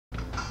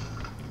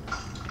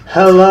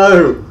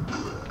Hello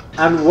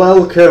and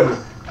welcome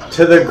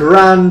to the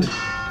grand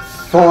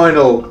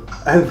final,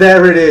 and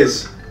there it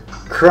is,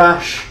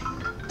 Crash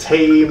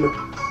Team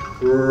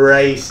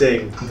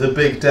Racing. The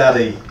Big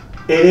Daddy.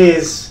 It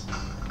is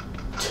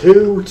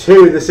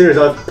 2-2 in the series.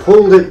 I've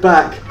pulled it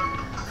back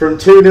from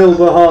 2-0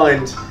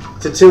 behind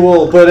to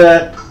 2-all,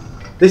 but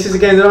this is a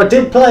game that I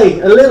did play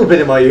a little bit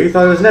in my youth.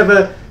 I was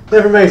never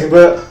amazing,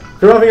 but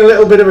from having a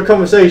little bit of a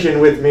conversation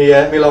with me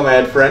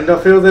long-haired friend,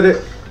 I feel that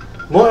it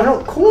might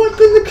not quite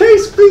been the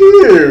case for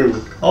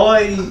you.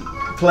 I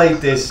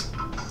played this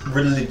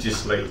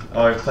religiously.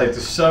 I played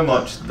this so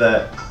much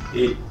that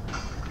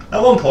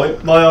at one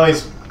point my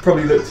eyes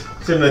probably looked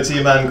similar to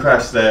your man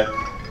Crash there.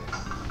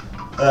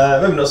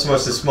 Maybe not so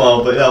much the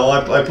smile, but no,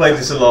 I played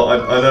this a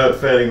lot. I know it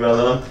fairly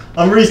well, and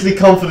I'm reasonably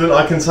confident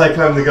I can take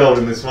home the gold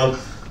in this one.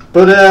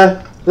 But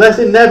let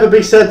it never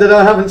be said that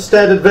I haven't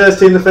stared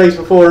adversity in the face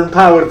before and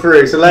powered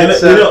through. So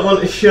let's. You don't want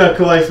to shirk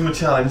away from a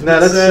challenge. No,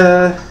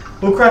 let's.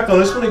 We'll crack on.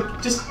 I just want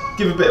to just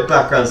give a bit of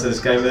background to this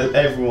game.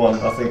 Everyone,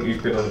 I think,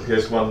 who's been on the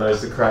PS1 knows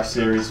the Crash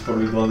series is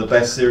probably one of the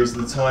best series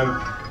of the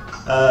time.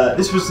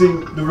 This was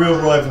the real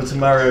rival to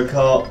Mario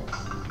Kart,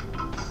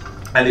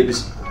 and it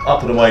was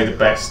up and away the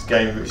best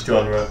game of its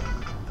genre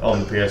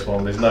on the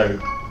PS1. There's no,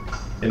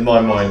 in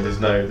my mind, there's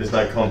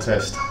no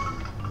contest.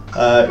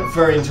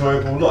 Very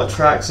enjoyable. A lot of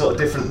tracks, a lot of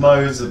different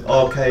modes. The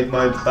arcade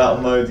mode, the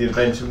battle mode, the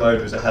adventure mode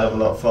was a hell of a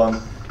lot of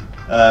fun.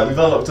 We've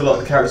unlocked a lot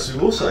of the characters.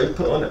 We've also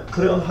put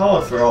it on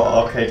hard for our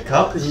arcade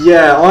cup.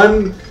 Yeah,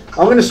 I'm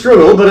going to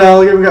struggle, but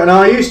I'll give it a go.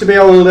 Now I used to be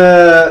old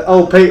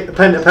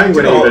Penta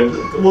Penguin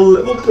even.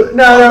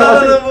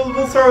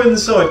 We'll throw in the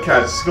side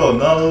characters. Go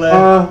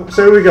on.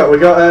 So we got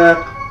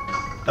Ripperoo.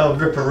 Oh,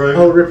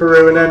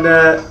 Ripperoo, and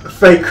then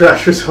Fake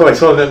Crash was always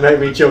one that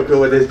made me chuckle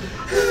with his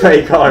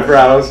fake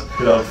eyebrows.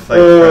 Good old Fake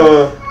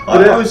Crash.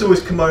 I was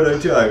always Kimono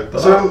Joe.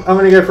 But so I'm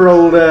going to go for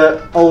old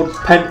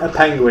Penta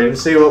Penguin.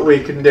 See what we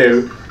can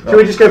do. Can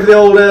we just go for the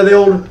old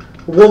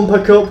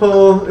Wumpa Cup,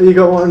 or you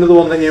got another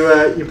one that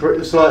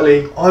you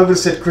slightly? I would have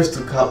said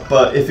Crystal Cup,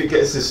 but if it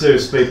gets to Sewer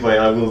Speedway,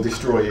 I will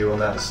destroy you on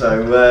that.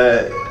 So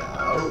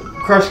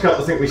Crash Cup,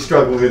 I think we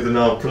struggled with in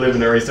our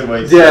preliminaries, didn't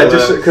we? Yeah, so,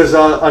 just because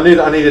I knew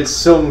that I needed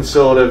some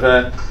sort of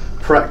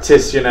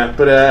practice, you know.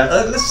 But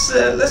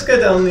let's go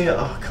down the.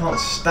 I can't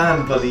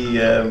stand bloody.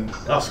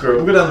 Screw it.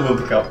 We'll go down the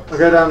Wumpa Cup. I'll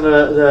go down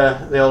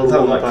the old. I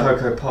don't Wumpa. like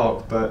Coco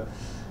Park, but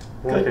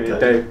what can you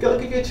do? Got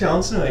to give you a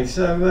chance, anyway.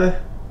 So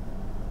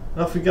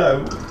off we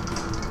go.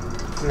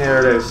 Here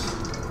it is.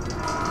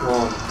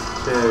 1,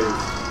 2,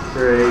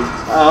 3.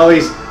 Oh,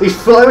 he's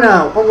flown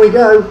out. On we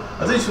go.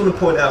 I do just want to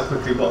point out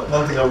quickly, but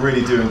one thing I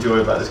really do enjoy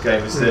about this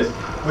game is that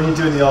when you're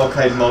doing the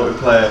arcade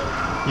multiplayer,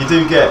 you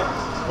do get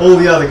all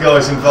the other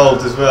guys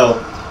involved as well.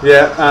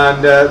 Yeah,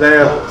 and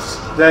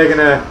they're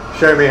gonna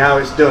show me how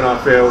it's done. I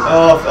feel.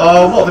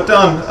 Oh, what have I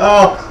done?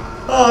 Oh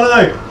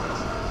no!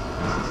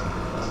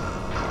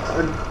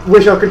 I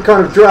wish I could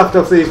kind of draft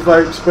off these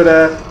folks, but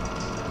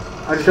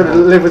I just got to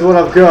live with what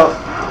I've got.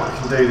 I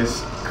can do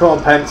this. Come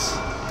on, Pence.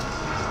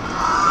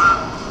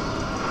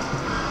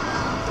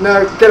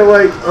 No, get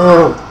away.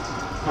 Oh,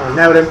 I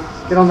nailed him.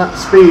 Get on that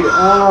speed.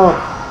 Oh,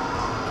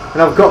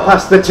 and I've got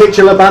past the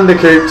titular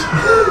bandicoot.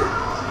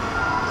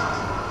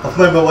 I've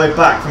made my way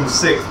back from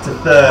 6th to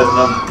 3rd, and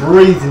I'm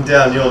breathing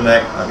down your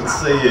neck. I can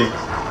see you.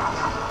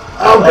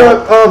 Oh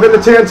God! Oh, I've hit the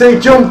TNT.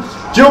 Jump!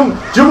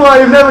 Like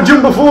you've never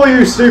jumped before,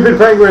 you stupid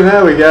penguin.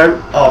 There we go.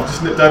 Oh, I've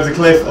just nipped over the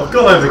cliff. I've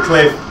gone over the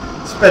cliff.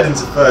 Sped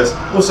into first.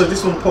 Also,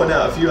 just want to point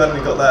out, if you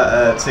hadn't got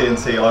that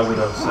TNT, I would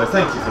have. So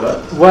thank you for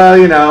that. Well,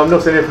 you know, I'm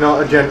nothing if not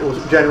a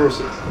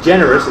generous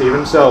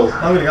even soul.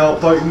 I'm going to go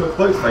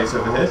boat face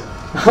over here.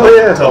 Oh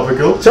yeah.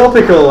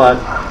 Topical, lad.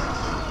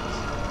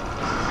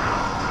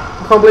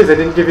 I can't believe they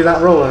didn't give you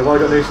that roll. Have I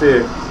got news for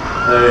you? What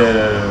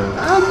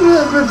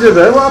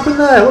happened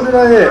there? What did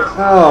I hit?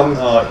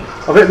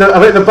 I've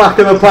hit the back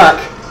of the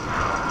pack,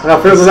 and I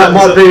feel that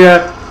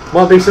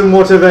might be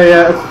somewhat of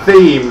a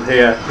theme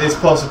here. It's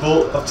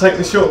possible. I've taken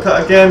the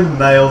shortcut again,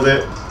 nailed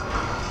it.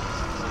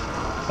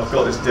 I've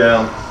got this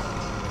down.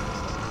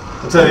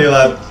 I'll tell you,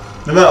 lad,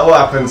 no matter what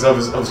happens, I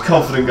was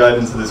confident going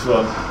into this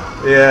one.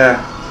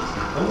 Yeah.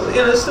 Well, you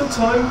know, there's still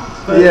time.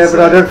 But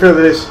I don't feel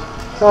that it's.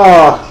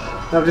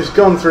 I've just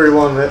gone through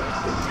one that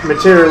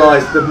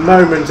materialised the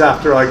moment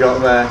after I got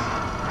there.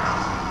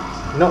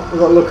 Not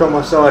got luck on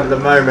my side at the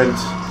moment.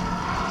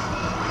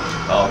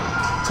 Oh,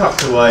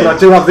 tucked away. But I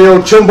do have the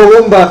old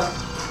Chumbawamba.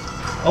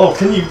 Oh,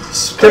 can you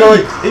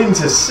speed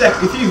into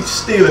second? If you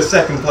steal a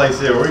second place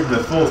here, or even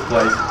a fourth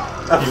place,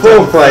 you've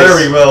done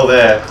very well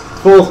there.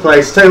 Fourth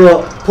place. Tell you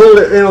what, pulled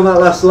it in on that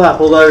last lap.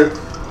 Although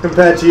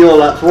compared to your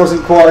laps,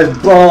 wasn't quite as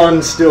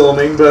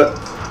barnstorming, but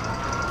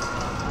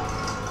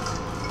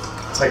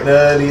take an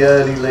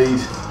early lead.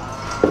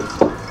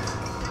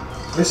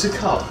 It's a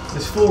cup.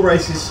 There's 4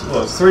 races.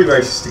 Well, it's 3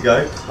 races to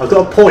go. I've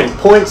got a point.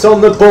 Points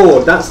on the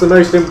board. That's the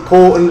most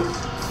important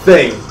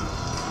thing.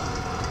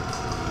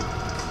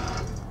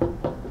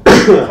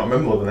 I can't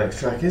remember what the next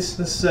track is.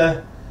 Let's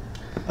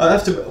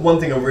One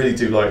thing I really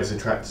do like is the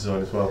track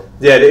design as well.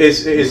 Yeah, it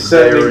is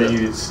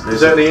certainly It's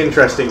certainly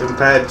interesting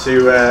compared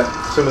to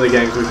some of the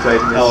games we've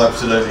played in this. Oh,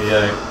 absolutely,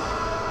 yeah.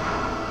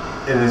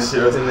 In this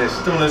series, I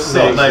don't want to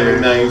start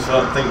naming names,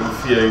 but I think of a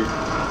few.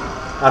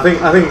 I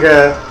think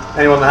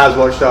anyone that has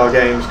watched our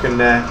games can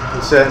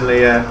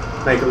certainly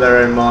make up their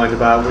own mind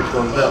about which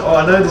ones. Oh,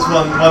 I know there's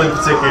one in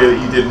particular that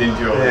you didn't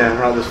enjoy. Yeah,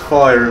 right. There's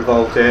fire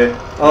involved here.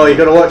 Oh, you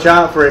got to watch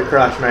out for it,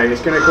 Crash, mate.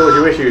 It's going to cause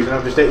you issues, and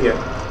I've just hit you.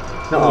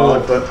 Not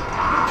hard, but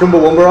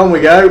Chumbawamba, on we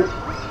go.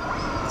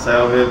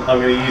 So I'm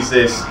going to use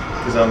this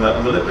because I'm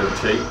a little bit of a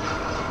cheat.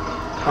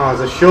 Oh,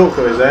 there's a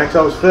shortcut, is there? Because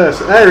I was first.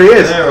 There he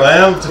is. There I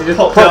am. He just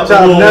popped out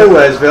of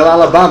Nowheresville,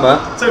 Alabama.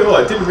 I'll tell you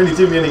what, it didn't really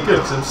do me any good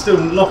because I'm still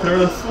knocking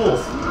around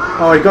fourth.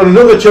 Oh, he got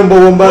another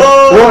Chumbawamba.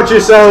 Oh, watch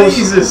yourselves.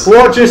 Jesus.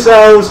 Watch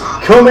yourselves.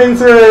 Coming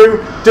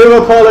through. Do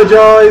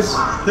apologise.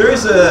 There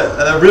is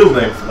a real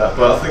name for that,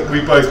 but I think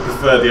we both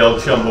prefer the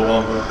old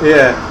Chumbawamba.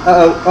 Yeah.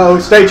 Uh-oh.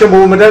 Stay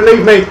Chumbawamba. Don't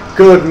leave me.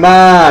 Good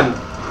man.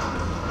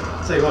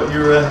 Tell you what,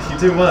 you're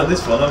doing well in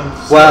this one.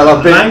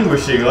 I've been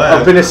languishing.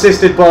 I've been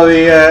assisted by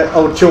the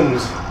old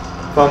chums.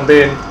 If I'm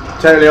being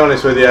totally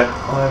honest with you.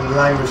 I'm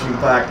languishing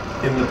back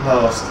in the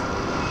past.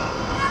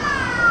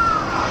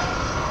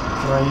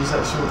 Can I use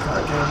that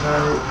shortcut again?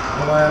 No.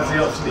 Will I have the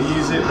option to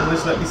use it? Will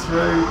this let me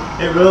through?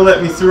 It will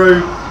let me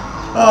through.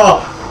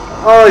 Oh,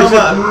 come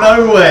out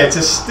of nowhere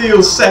to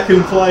steal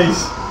second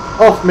place.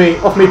 Off me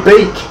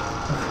beak.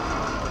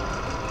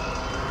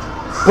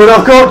 But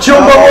I've got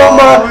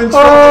Chumbawamba.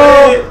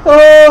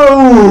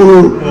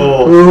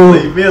 Oh,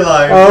 leave me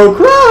alone. Oh,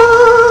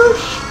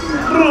 Crash.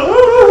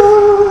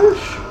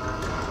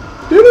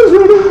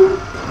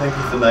 Thank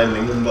you for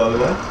nailing them, by the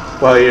way.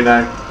 Well, you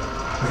know,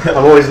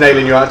 I'm always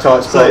nailing you out of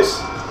tight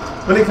spots.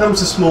 When it comes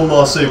to small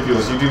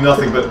marsupials, you do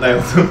nothing but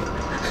nail them.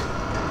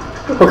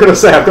 What can I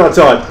say? I've got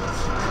time.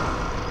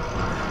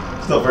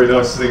 It's not very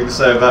nice thing to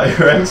say about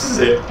your ex, is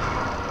it?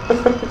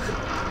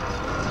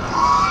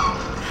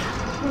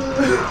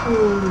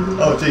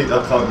 Oh gee, I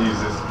can't use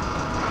this.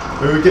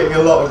 We were getting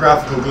a lot of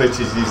graphical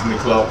glitches using the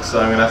clock, so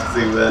I'm gonna have to.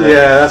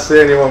 Yeah, that's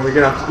the only one. You're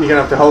gonna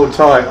have to hold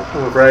tight.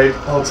 I'm afraid.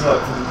 Hold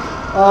tight.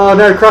 Oh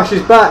no, Crash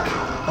is back.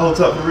 Hold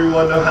tight for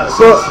rewind. No hat.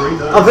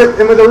 I've hit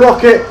him with a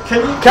rocket.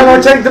 Can I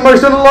take the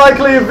most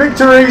unlikely of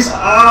victories?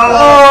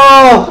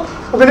 Oh!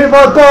 I've been hit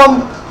by a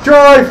bomb.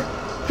 Drive.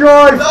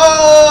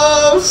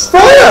 Oh!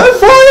 Fire!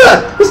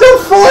 It's not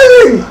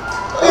firing.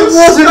 It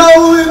wasn't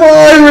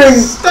firing.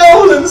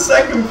 Stolen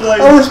second place.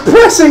 I was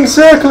pressing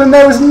circle and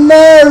there was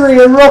nary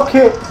a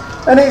rocket,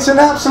 and it's an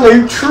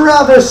absolute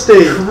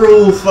travesty.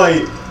 Cruel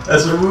fate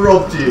has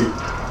robbed you.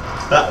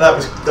 That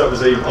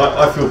was even.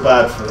 I feel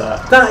bad for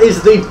that. That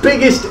is the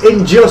biggest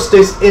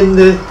injustice in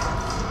the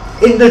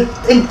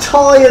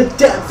entire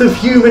depth of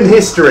human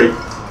history.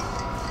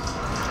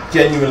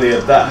 Genuinely,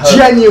 that hurt.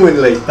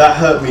 Genuinely, that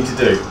hurt me to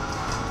do.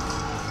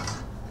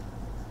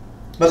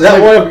 Is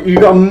that why you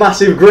got a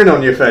massive grin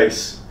on your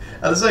face?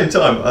 At the same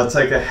time, I'd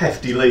take a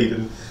hefty lead.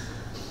 And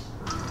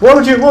why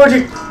would you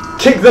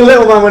kick the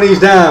little man when he's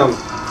down?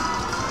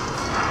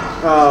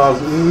 Oh,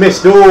 I've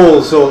missed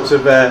all sorts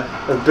of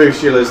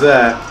boostulas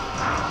there.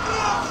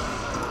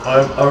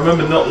 I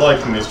remember not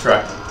liking this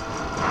track.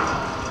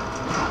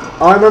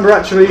 I remember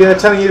actually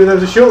telling you there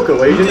was a shortcut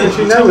where you didn't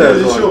actually know there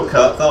was a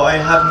shortcut that I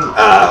hadn't.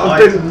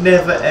 I've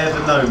never ever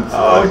known before.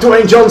 Oh,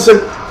 Dwayne Johnson!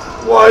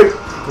 Whoa!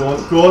 Go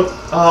on.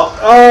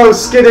 Oh,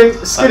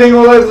 skidding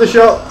all over the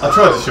shop. I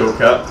tried the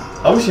shortcut.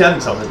 I wish you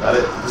hadn't told me about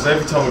it, because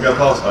every time we go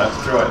past I have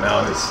to try it now,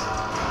 and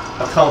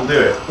I can't do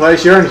it. Well,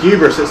 it's your own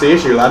hubris that's the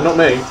issue, lad, not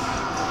me.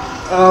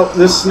 Oh,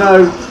 there's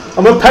snow.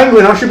 I'm a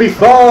penguin, I should be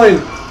fine.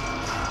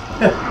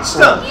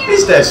 Snow?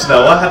 Is there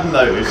snow? I hadn't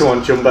noticed. Come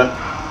on, Chumba.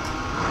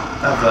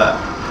 Have that.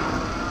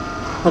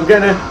 I'm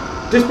getting a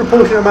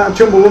disproportionate amount of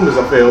Chumbawambas,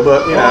 I feel,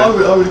 but you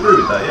know. I would agree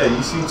with that. Yeah,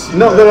 you seem to.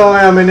 Not that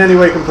I am in any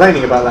way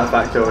complaining about that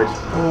factoid.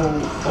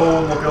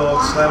 Oh my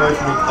God! Stay away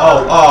from me.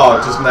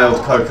 I just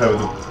nailed Coco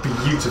with a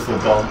beautiful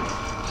bomb.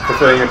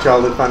 Fulfilling a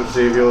childhood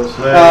fantasy of yours.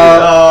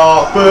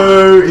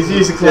 Boo! He's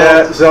using clock.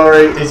 Yeah,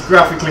 sorry. He's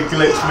graphically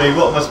glitched me.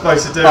 What am I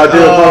supposed to do? I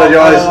do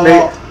apologise.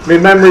 My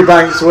memory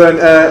banks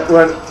weren't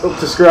up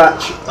to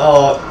scratch.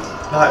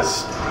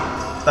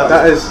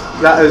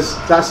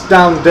 That's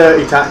down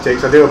dirty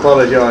tactics. I do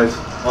apologise.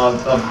 I'm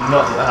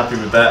not happy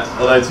with that.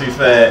 Although to be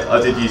fair, I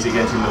did use it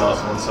against him the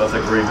last one, so I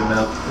think we're even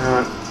now.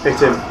 Alright,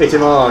 hit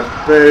him hard.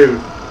 Boom.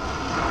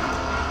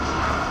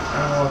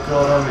 Oh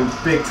God, I'm in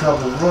big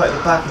trouble right at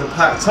the back of the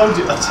pack. I told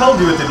you I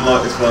didn't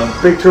like this one.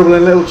 Big trouble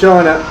in Little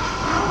China.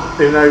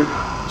 Even though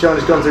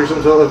China's gone through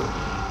some sort of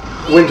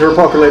winter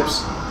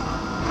apocalypse.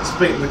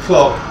 Speaking of the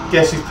clock,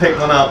 guess who's picked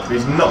one up?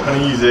 He's not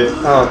going to use it.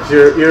 Oh, cause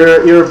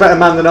you're a better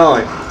man than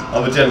I.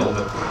 I'm a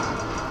gentleman.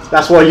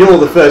 That's why you're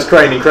the first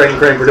crane in Crane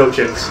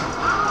Productions.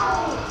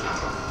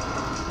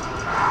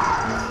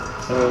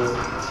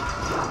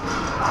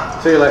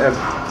 See you later,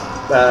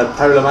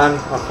 Polar Man.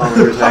 I can't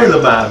remember his name.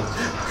 Polar Man.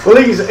 Well,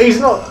 he's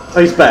not.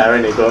 He's bear,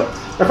 isn't he? But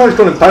I can't just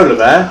call him Polar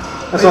Bear.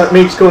 That's like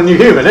me just calling you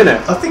human, isn't it?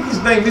 I think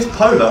his name is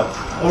Polar.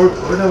 Or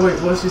no, wait,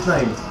 what's his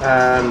name?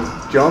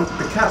 John.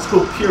 The cat's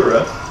called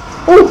Pura.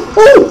 Oh!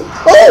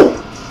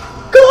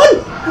 Go on!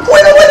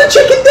 Win a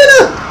chicken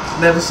dinner!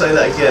 Never say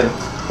that again.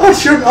 I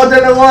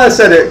don't know why I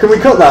said it. Can we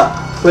cut that?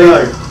 Please?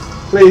 No.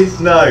 Please?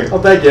 No. I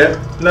beg you.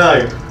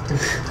 No.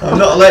 I'm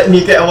not letting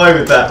you get away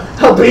with that.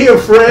 I'll be your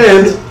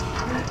friend.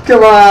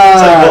 Come on.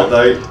 Tell you what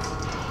though,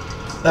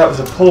 that was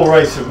a poor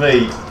race for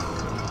me.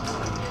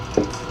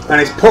 And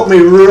it's put me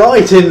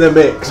right in the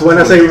mix. When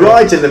I say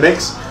right in the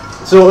mix,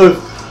 sort of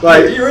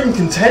like... You're in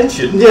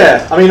contention.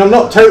 Yeah, I mean I'm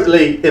not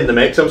totally in the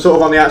mix, I'm sort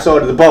of on the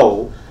outside of the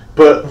bowl,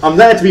 but I'm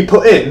there to be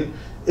put in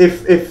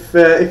if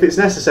it's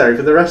necessary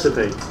for the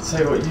recipe.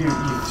 Tell you what, you've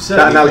certainly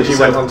that analogy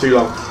went on too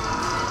long.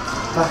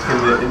 Back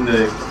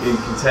in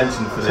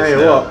contention for this. Tell you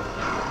now. what,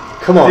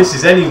 come on. This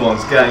is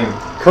anyone's game.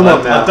 Come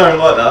on now. I don't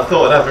like that. I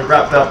thought I'd have it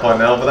wrapped up by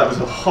now, but that was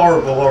a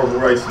horrible, horrible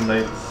race for me.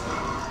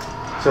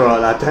 It's alright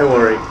lad, don't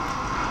worry.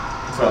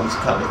 So I'm just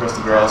cutting across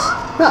the grass.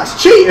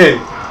 That's cheating!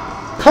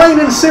 Plain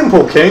and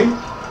simple, King.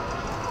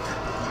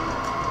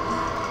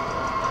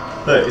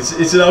 Look,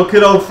 it's an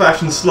good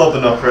old-fashioned slobber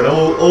knocker, and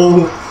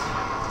all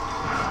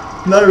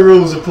no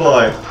rules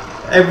apply.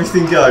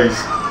 Everything goes.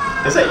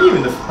 Is that you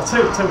in the? I'll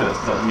tell me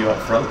that's not you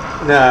up front.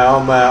 No,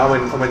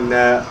 I'm in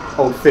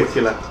old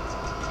fistula.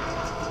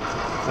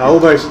 I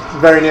almost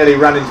very nearly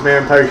ran into my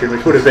own potion,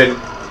 which wouldn't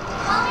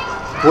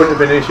have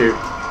been an issue.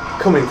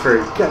 Coming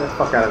through, get the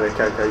fuck out of here,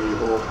 Coco, you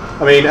whore.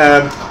 I mean,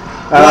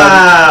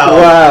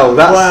 wow,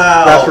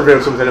 that's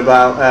revealed something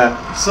about.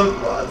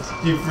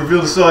 You've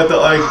revealed a side that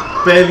I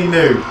barely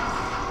knew.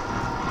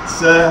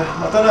 It's,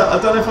 I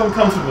don't know if I'm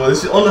comfortable.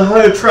 This is on the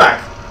herd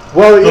track.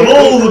 Well, of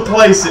all the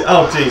places,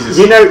 oh Jesus!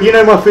 You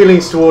know my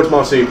feelings towards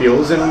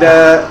marsupials, and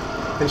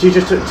she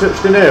just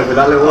touched a nerve with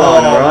that little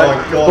line, alright? Oh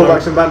my God! Pull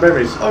back some bad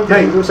memories.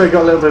 Mate, you've also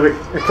got a little bit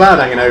of a cloud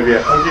hanging over you.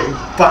 I'm getting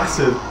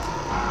battered.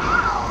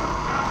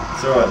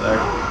 It's alright though.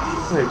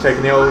 You've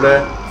taken the old.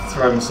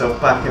 Throw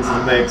myself back into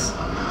the mix.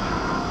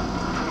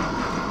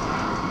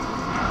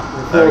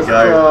 There we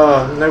go.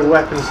 Oh, no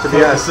weapons to be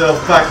had.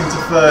 Myself back into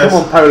first.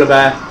 Come on, polar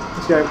bear.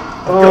 Let's go.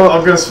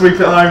 I'm going to sweep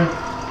it home.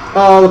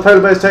 Oh, the polar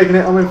bear's taking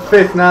it. I'm in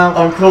 5th now.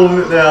 I'm calling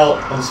it now.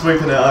 I'm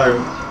sweeping it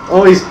home.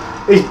 Oh, he's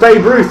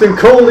Babe Ruth and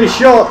called his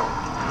shot.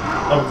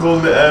 I'm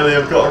calling it early.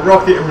 I've got a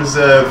rocket in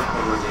reserve.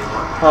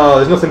 Oh,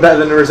 there's nothing better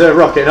than a reserve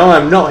rocket. And I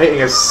am not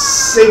hitting a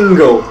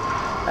single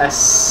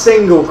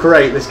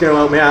crate that's going to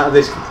help me out of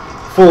this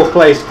 4th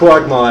place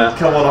quagmire.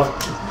 Come on,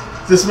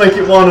 let's make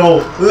it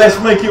 1-1. Let's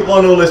make it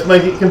 1-1. Let's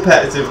make it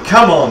competitive.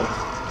 Come on.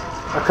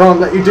 I can't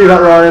let you do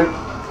that, Ryan.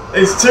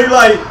 It's too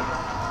late.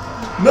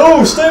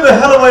 No, stay the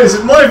hell away. This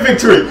is my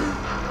victory.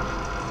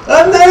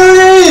 And there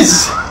it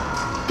is.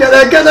 Get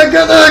there.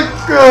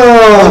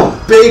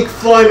 Oh. Big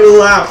final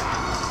lap.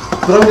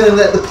 But I'm going to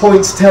let the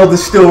points tell the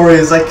story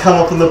as they come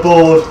up on the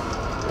board.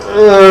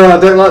 I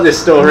don't like this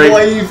story.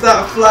 Wave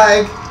that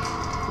flag.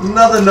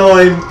 Another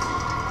 9.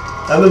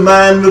 And the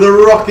man with a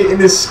rocket in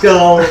his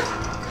skull.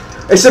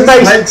 It's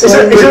amazing.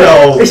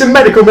 It's a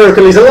medical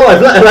miracle he's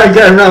alive, let alone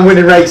going around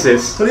winning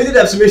races. Well, he did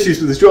have some issues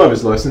with his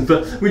driver's license,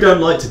 but we don't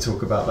like to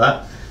talk about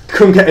that.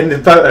 Come get in the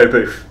photo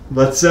booth.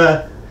 But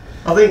I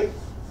think...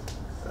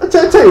 I'll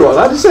tell you what,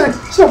 lad, it's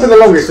not been the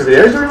longest of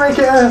videos. We make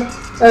it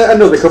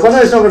another cup. I know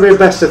it's not going to be a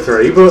best of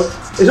 3, but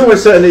it's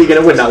almost certain that you're going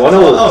to win that one.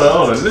 Hold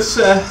on. Let's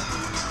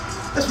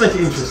make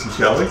it interesting,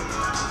 shall we?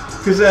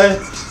 Because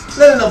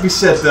let it not be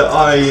said that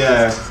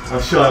I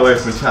shy away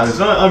from a challenge.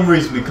 I'm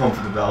reasonably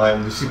confident that I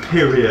am the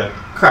superior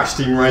crash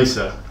team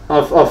racer.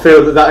 I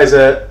feel that is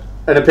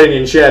an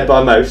opinion shared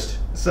by most.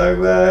 So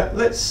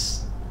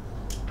let's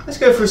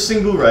go for a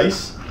single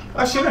race.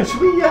 Actually, no.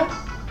 Should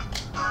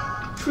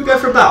we go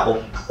for a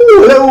battle?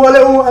 Ooh, a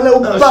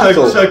little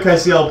battle.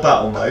 Showcase the old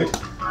battle mode.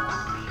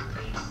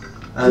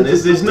 And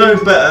there's no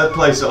better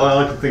place that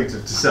I can think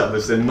of to set up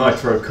this than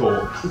Nitro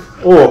Court.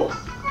 Oh.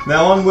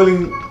 Now I'm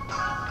willing.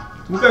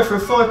 We'll go for a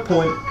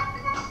 5-point.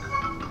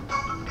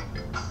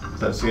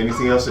 Don't see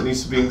anything else that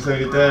needs to be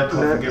included there.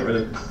 Can't get rid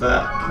of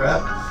that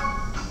crap.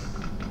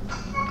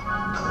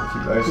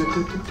 Keep those.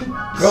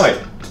 Right.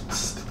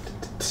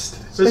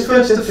 So it's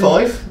first to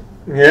 5.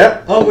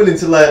 Yeah. I'm willing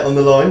to lay it on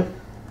the line.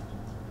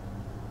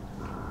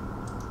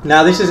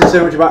 Now this isn't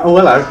so much about. Oh,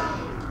 hello.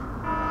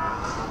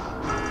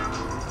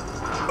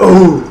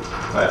 Oh.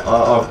 Right,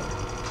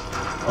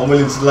 I'm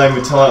willing to lay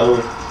my title.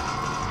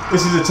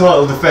 This is a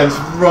title defence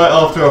right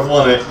after I've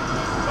won it.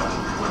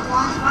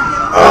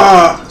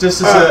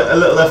 Just as a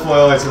little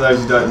FYI to those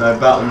who don't know,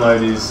 battle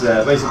mode is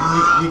basically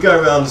you go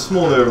around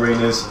smaller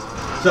arenas,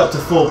 it's up to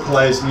 4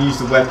 players, and you use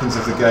the weapons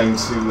of the game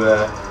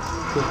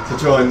to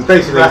try and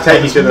basically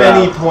take as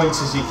many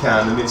points as you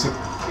can, and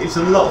it's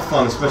a lot of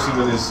fun, especially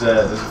when there's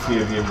a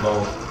few of you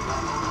involved.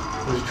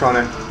 I'm just trying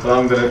to. But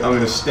I'm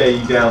gonna stare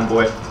you down,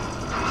 boy.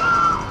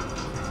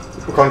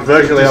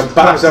 Controversially, I've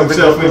backed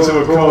myself into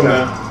a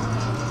corner.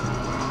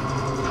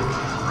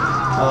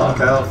 Oh,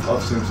 okay,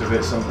 I've seen some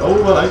bits. Oh,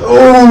 hello.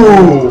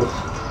 Oh!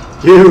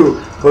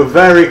 You were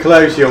very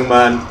close, young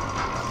man.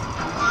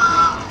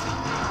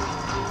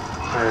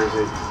 Where is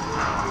he?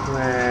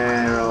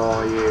 Where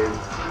are you?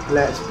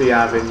 Let's be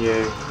having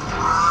you.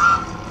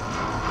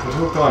 This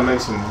little guy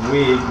makes some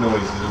weird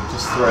noises. I'm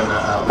just throwing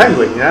that out.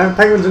 Penguin, you know?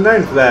 Penguins are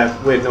known for their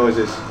weird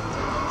noises.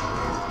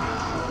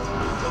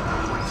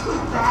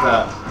 Like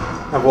that.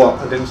 Of what?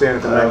 I didn't see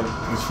anything there.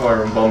 He's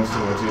firing bombs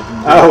towards you.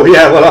 Oh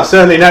yeah, well I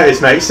certainly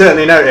noticed, mate.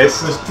 Certainly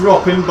noticed. Just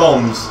dropping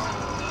bombs.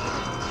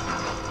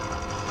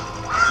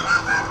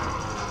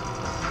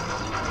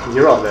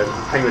 You're right though.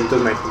 Penguin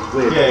does make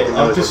weird. Yeah,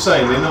 I'm noises. just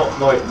saying they're not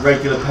like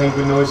regular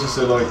penguin noises.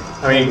 They're like.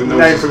 I mean, penguin known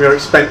noises. from your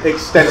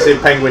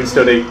extensive penguin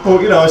study. Well,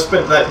 you know, I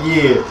spent that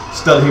year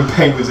studying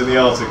penguins in the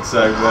Arctic,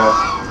 so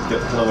get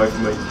the hell away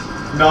from me.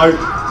 No.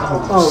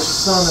 Oh,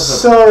 son of a.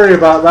 Sorry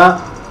about that.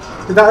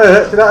 Did that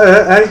hurt? Did that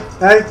hurt? Hey,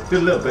 hey. Did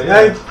a little bit.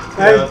 Hey, Yeah.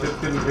 hey. Yeah, I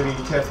didn't really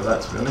care for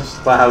that, to be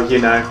honest. Well, you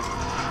know.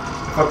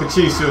 If I could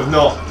choose to have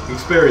not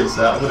experienced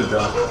that, I would have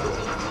done.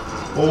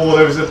 Oh,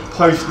 there was a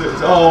post that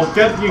was. Oh,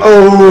 get you.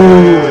 Oh.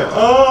 Yeah.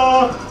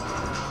 Oh.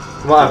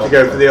 Might have to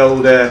go for the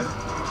old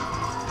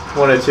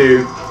 1 or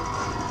 2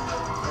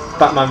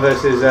 Batman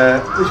versus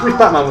which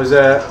Batman was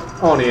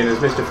Arnie in as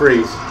Mr.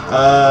 Freeze?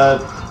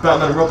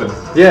 Batman and Robin.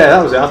 Yeah,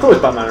 that was it. I thought it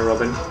was Batman and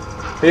Robin.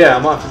 But yeah, I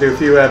might have to do a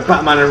few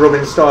Batman and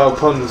Robin style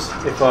puns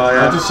if I.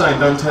 I'm just saying,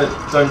 don't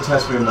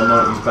test me with my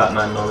 90s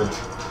Batman knowledge.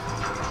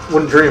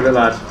 Wouldn't dream of it,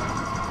 lad.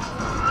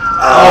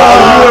 Oh,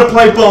 you want to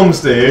play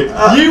bombs, do you?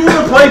 You want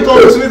to play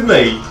bombs with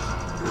me?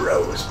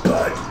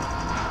 Rosebud.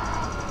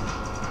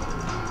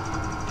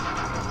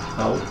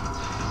 Oh.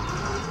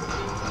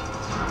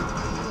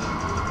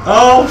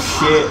 Oh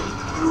shit.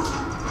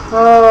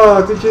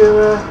 Oh, did you?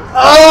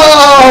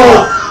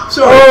 Oh!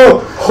 Sorry.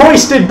 Oh!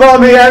 Hoisted by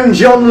me own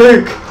John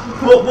Luke.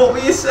 What were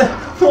you saying?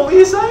 What were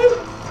you saying?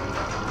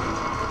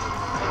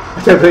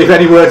 I don't believe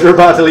any words are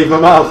about to leave my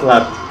mouth,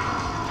 lad.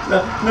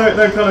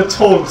 No kind of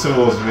taunt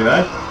towards me,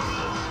 no?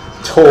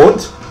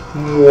 Taunt?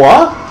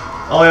 What?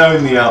 I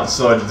own the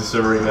outside of this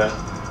arena.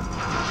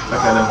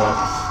 Okay, never mind.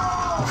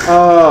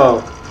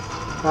 Oh.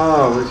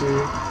 Oh, was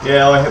you?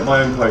 Yeah, I hit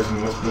my own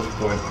potion. What's the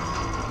point?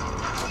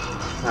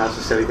 That's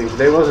a silly thing to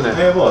do, wasn't it?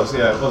 Yeah, it was.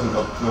 Yeah, it wasn't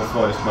my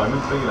finest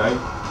moment, but you know,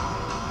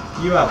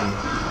 you haven't.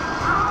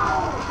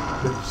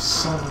 You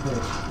son of a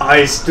bitch.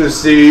 Nice to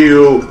see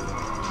you.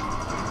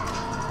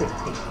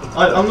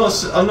 I'm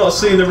not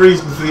seeing the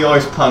reason for the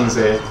ice puns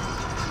here.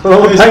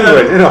 Well, I'm a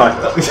penguin, isn't I?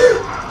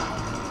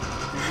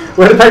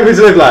 Where do penguins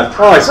live, lad?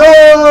 Ice. Oh!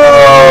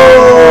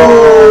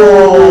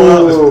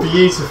 That was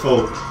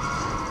beautiful.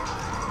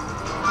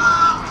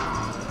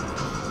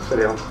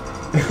 Steady on.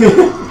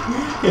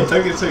 Yeah,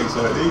 don't get too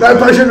excited. No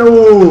potion!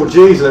 Oh,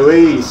 jeez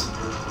Louise.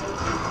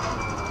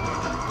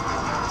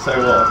 Tell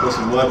you what, I've got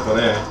some work on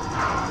here.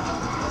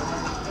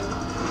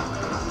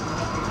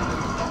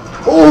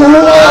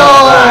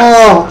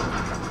 Oh!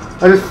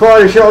 I just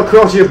fired a shot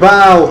across your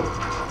bow.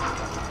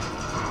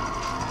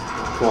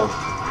 Come on.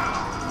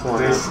 Come on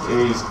This now.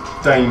 is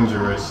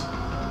dangerous.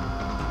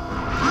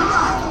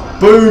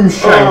 Boom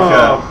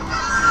shanker. Oh.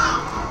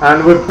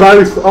 And we're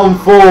both on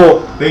 4.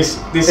 This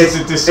is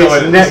a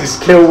decider. It's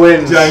next kill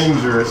wins.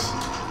 Dangerous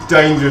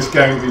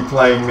game to be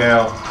playing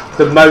now.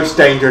 The most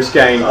dangerous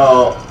game.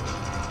 Oh,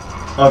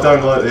 I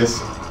don't like this.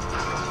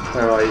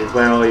 Where are you?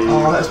 Where are you?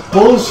 Oh, that's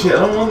bullshit. I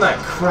don't want that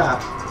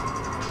crap.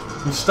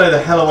 You stay the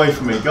hell away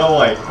from me. Go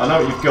away. I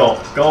know what you've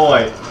got. Go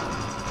away.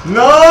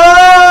 No!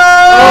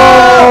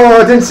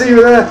 Oh, I didn't see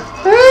you there.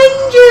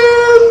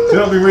 Engine!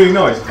 That would be really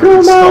nice if I Come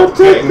could stop out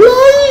to getting. play!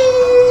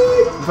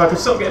 If I could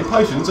stop getting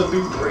potions, I'd be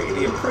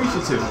really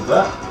appreciative of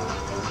that.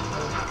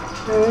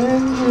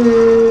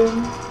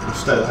 Engine!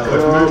 Stay the hell away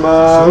from me. Come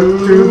out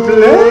to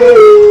play!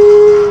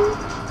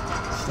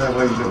 Stay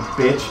away, you little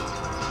bitch.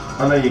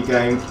 I know your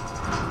game.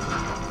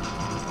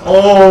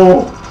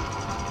 Oh!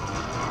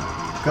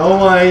 Go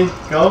away,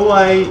 go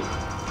away.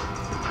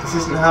 This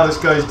isn't how this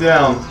goes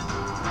down.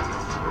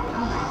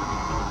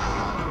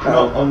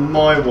 Not on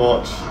my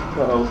watch.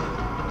 Uh-oh.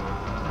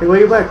 Hey, where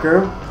you back,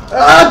 girl?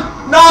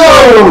 No!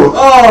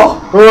 Oh!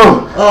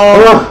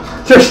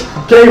 Oh! Just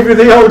gave you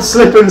the old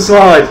slip and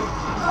slide.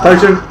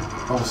 Potion.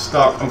 I'm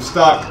stuck, I'm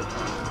stuck.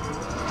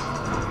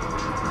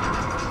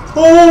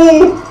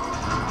 Oh!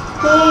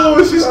 Oh,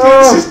 this is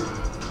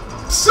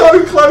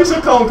so close,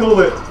 I can't call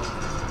it.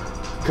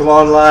 Come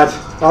on, lad.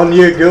 On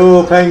you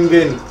go,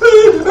 penguin.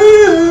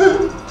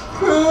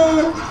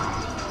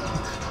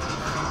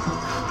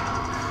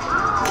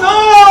 No!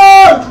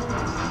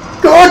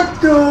 God,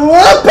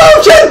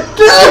 potion!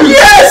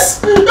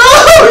 Yes!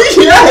 Oh,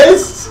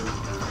 yes!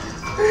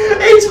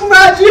 It's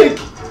magic!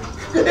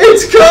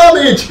 It's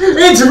carnage!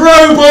 It's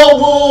Robot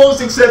Wars!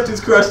 Except it's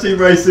Crash Team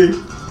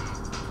Racing.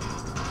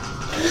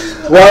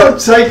 Well, I've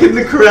taken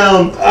the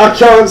crown. I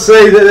can't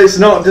say that it's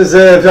not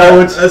deserved.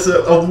 That's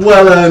a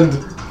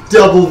well-earned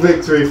double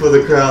victory for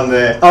the crown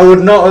there. I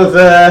would not have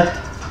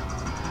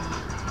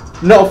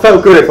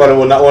felt good if I'd have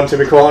won that one, to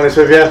be quite honest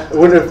with you. It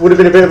would have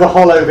been a bit of a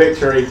hollow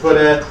victory, but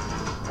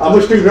I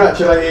must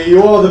congratulate you.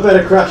 You are the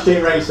better Crash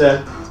Team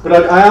Racer.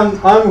 But I'm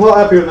quite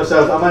happy with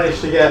myself. I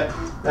managed to get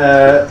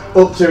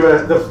up to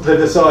the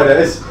decider,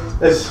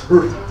 as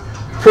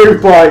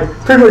proved by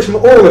pretty much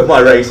all of my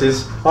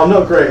races. I'm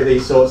not great at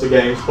these sorts of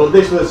games, but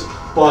this was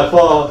by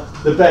far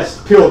the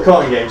best pure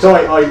karting game. So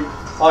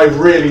I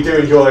really do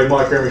enjoy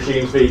Micro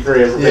Machines V3,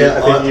 as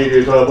I think you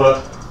do as well.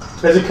 But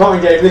as a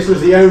karting game, this was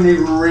the only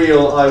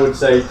real, I would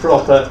say,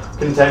 proper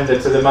contender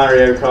to the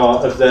Mario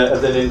Kart of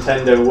the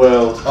Nintendo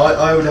world.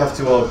 I would have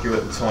to argue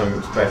at the time it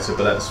was better,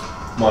 but that's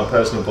my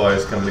personal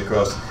bias coming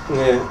across.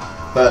 Yeah.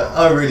 But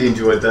I really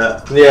enjoyed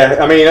that.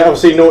 Yeah, I mean,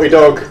 obviously Naughty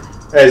Dog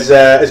has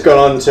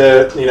gone on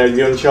to, you know,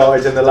 the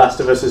Uncharted and the Last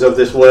of Us of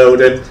this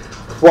world, and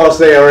whilst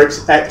they are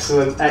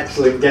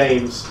excellent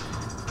games,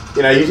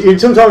 you know, you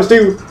sometimes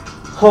do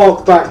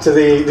hark back to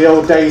the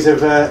old days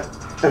of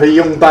a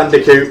young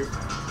Bandicoot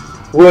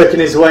working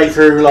his way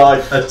through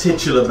life. A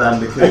titular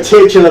Bandicoot. A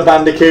titular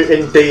Bandicoot,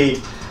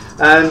 indeed.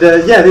 And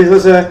yeah, this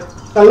was a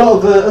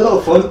lot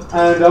of fun,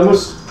 and I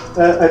must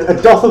a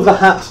doff of the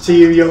hat to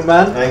you, young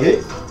man. Thank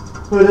you.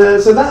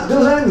 But so that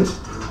does end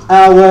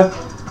our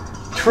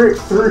trip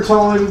through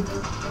time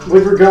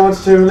with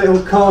regards to a little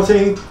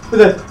karting,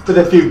 with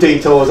a few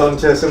detours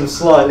onto some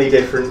slightly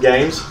different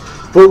games.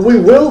 But we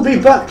will be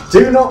back.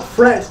 Do not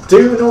fret,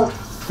 do not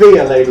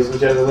fear, ladies and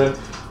gentlemen,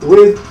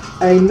 with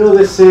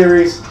another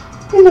series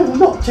in a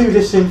not too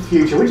distant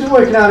future. We're just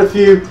working out a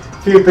few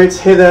bits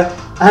hither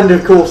and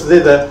of course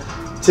thither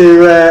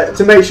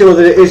to make sure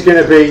that it is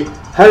going to be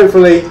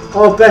hopefully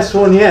our best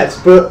one yet.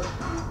 But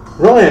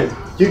Ryan,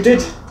 you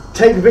did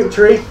take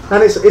victory,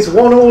 and it's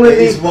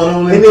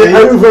 1-1 in the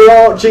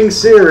overarching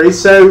series.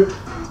 So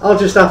I'll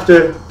just have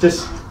to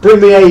bring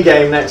the A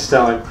game next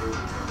time.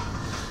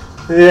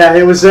 Yeah,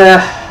 it was a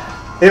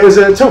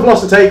tough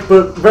loss to take,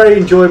 but very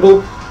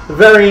enjoyable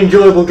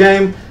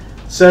game.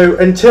 So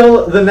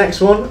until the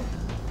next one,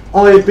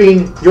 I have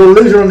been your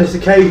loser on this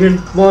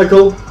occasion,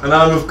 Michael. And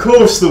I'm of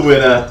course the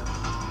winner.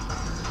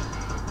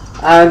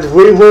 And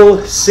we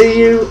will see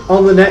you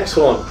on the next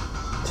one.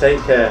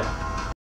 Take care.